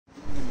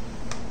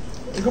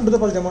Welcome to the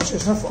first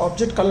demonstration of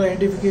object color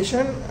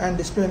identification and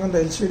displaying on the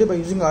LCD by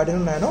using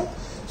Arduino NANO.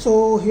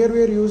 So here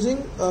we are using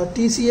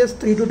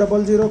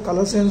TCS3200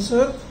 color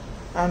sensor,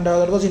 and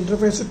that was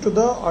interfaced to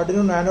the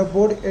Arduino NANO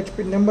board at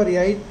pin number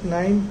 8,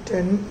 9,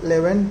 10,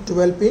 11,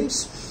 12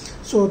 pins.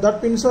 So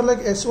that pins are like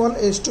S1,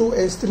 S2,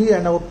 S3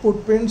 and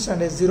output pins,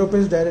 and S0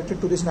 pins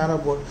directed to this NANO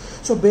board.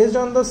 So based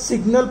on the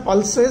signal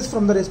pulses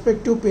from the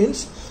respective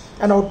pins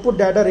and output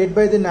data read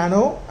by the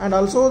NANO, and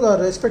also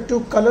the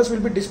respective colors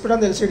will be displayed on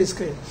the LCD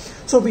screen.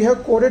 So we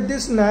have coded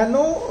this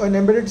NANO in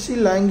embedded C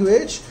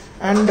language,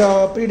 and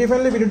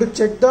predefinedly we need to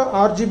check the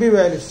RGB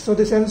values. So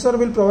the sensor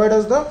will provide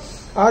us the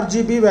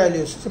RGB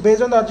values. So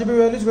based on the RGB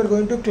values, we are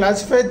going to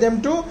classify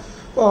them to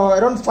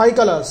around 5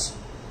 colors.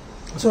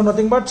 So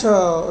nothing but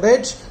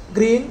red,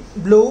 green,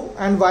 blue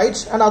and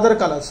whites and other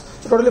colors.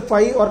 So totally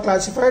 5 are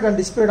classified and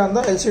displayed on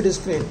the LCD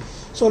screen.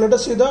 So let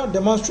us see the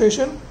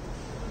demonstration.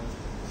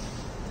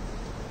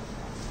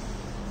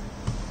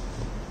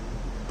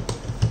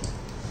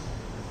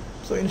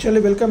 So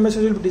initially welcome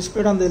message will be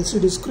displayed on the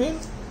LCD screen,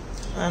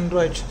 and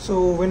right,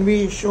 so when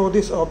we show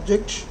this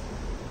object,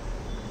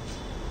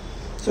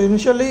 so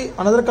initially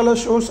another color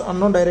shows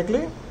unknown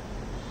directly,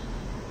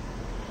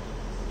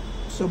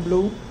 so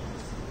blue,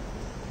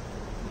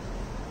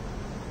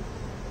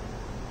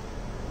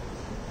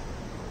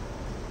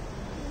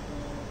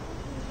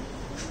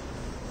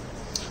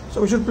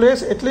 so we should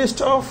place at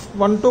least of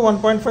 1 to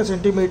 1.5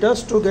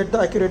 centimeters to get the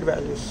accurate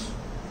values,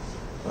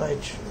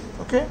 right?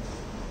 Okay,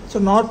 so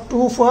not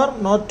too far,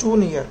 not too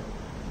near.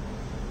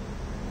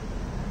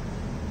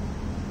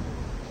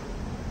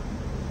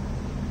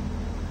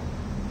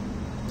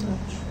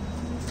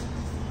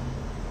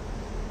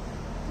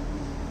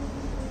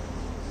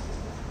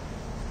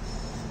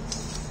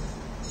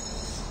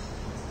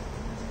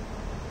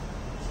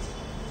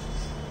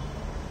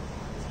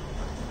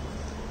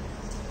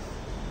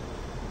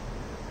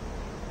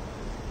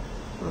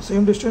 The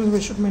same distance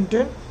we should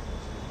maintain.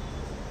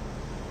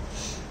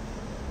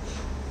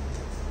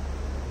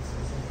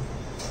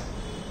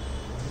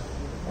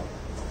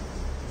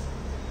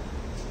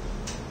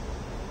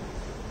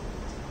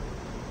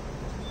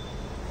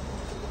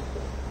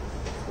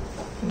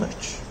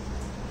 Right.